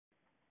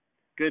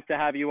good to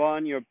have you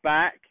on. You're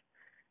back,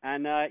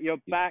 and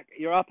you're back.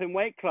 You're up in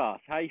weight class.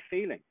 How are you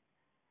feeling?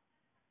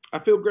 I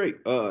feel great,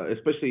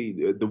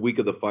 especially the week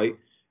of the fight.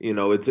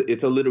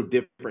 It's a little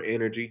different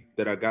energy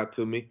that I got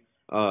to me.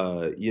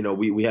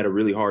 We had a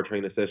really hard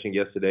training session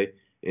yesterday,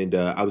 and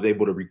I was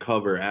able to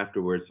recover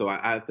afterwards. So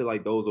I feel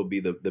like those will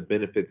be the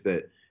benefits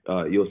that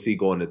you'll see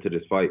going into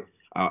this fight.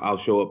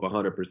 I'll show up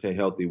 100%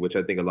 healthy, which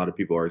I think a lot of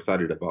people are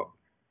excited about.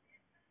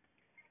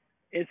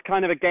 It's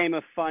kind of a game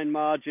of fine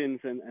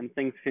margins, and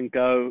things can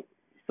go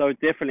so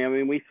differently. I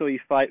mean, we saw you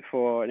fight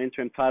for an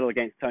interim title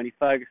against Tony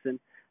Ferguson.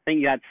 I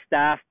think you had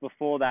staff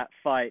before that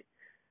fight.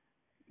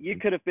 You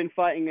could have been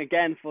fighting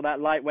again for that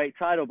lightweight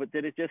title, but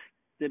did it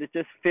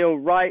just feel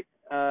right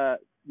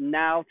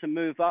now to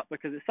move up?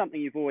 Because it's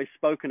something you've always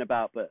spoken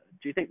about, but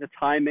do you think the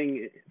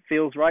timing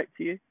feels right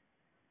to you?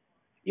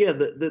 Yeah,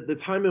 the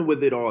timing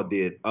with it all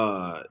did.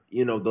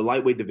 The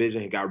lightweight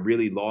division got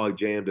really log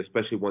jammed,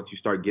 especially once you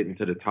start getting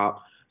to the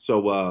top.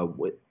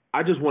 So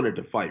I just wanted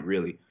to fight,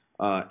 really.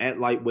 At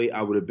lightweight,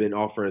 I would have been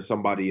offering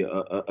somebody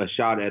a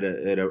shot at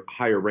a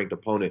higher ranked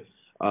opponent.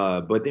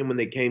 But then when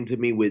they came to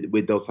me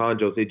with Dos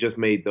Anjos, it just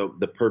made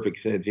the perfect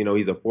sense.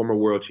 He's a former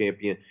world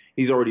champion.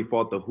 He's already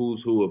fought the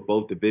who's who of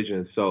both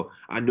divisions. So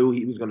I knew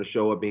he was going to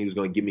show up and he was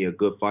going to give me a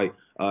good fight.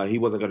 He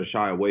wasn't going to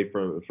shy away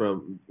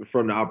from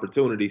the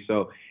opportunity.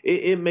 So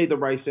it made the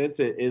right sense.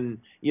 And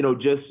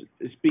just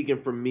speaking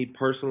from me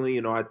personally,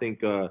 I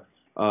think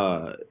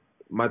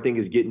my thing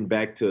is getting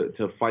back to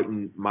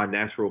fighting my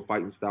natural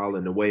fighting style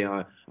and the way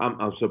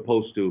I'm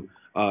supposed to.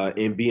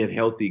 And being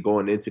healthy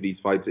going into these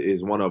fights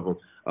is one of them.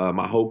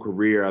 My whole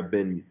career, I've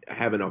been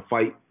having a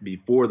fight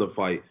before the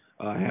fight,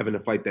 having to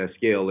fight that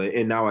scale,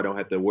 and now I don't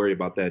have to worry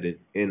about that.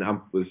 And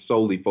I'm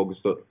solely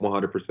focused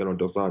 100% on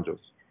Dos Anjos.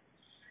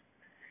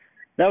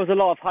 There was a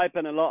lot of hype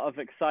and a lot of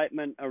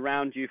excitement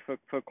around you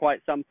for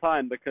quite some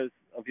time because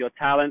of your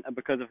talent and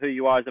because of who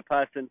you are as a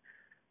person.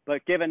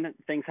 But given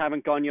things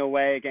haven't gone your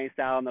way against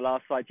Al in the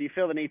last fight, do you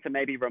feel the need to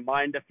maybe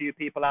remind a few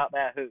people out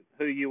there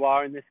who you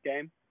are in this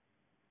game?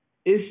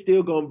 It's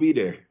still going to be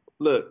there.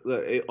 Look,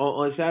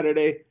 on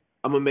Saturday,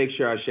 I'm going to make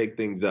sure I shake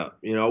things up.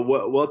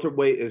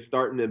 Welterweight is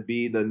starting to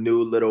be the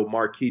new little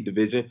marquee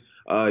division.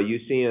 You're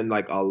seeing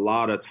like a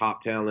lot of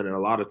top talent and a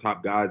lot of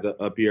top guys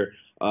up here.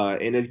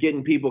 And it's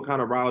getting people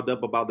kind of riled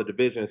up about the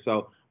division.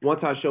 So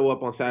once I show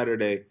up on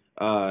Saturday,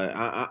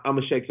 I'm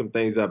going to shake some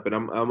things up. And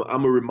I'm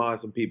going to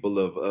remind some people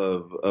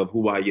of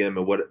who I am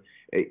and what,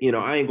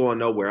 I ain't going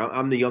nowhere.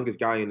 I'm the youngest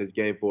guy in this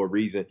game for a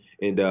reason.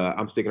 And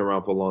I'm sticking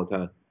around for a long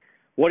time.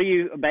 What do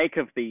you make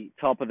of the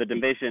top of the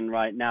division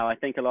right now? I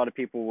think a lot of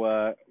people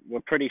were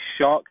pretty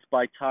shocked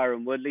by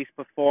Tyron Woodley's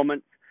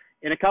performance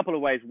in a couple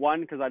of ways.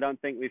 One, because I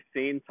don't think we've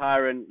seen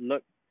Tyron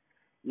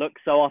look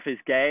so off his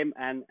game,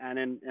 and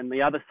in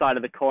the other side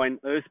of the coin,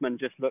 Usman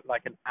just looked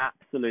like an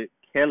absolute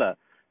killer.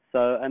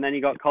 So, and then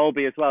you got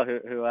Colby as well,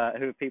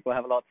 who people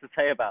have a lot to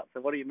say about. So,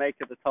 what do you make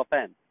of the top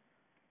end?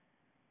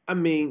 I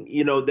mean,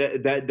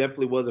 that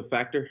definitely was a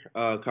factor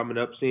coming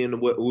up, seeing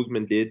what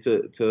Usman did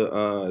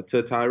to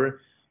Tyron.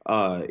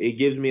 It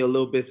gives me a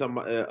little bit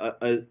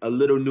a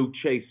little new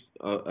chase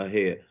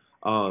ahead.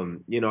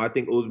 I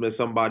think Usman's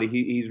somebody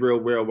he's real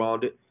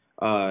well-rounded.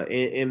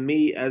 And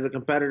me as a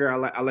competitor,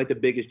 I like the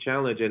biggest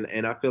challenge,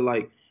 and I feel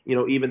like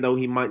even though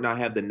he might not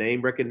have the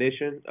name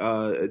recognition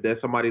that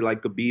somebody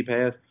like Khabib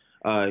has,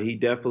 he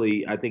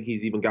definitely, I think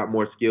he's even got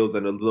more skills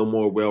and a little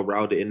more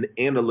well-rounded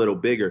and a little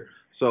bigger.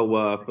 So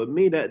for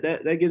me,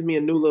 that gives me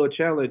a new little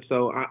challenge.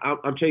 So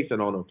I'm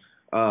chasing on him.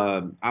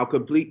 I'll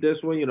complete this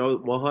one,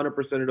 100%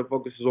 of the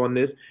focus is on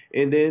this,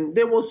 and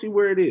then we'll see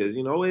where it is.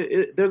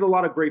 There's a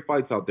lot of great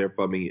fights out there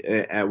for me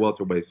at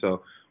welterweight,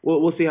 so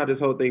we'll see how this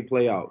whole thing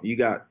play out. You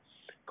got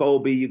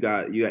Colby, you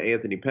got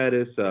Anthony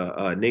Pettis,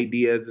 Nate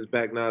Diaz is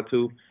back now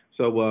too,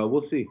 so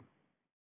we'll see.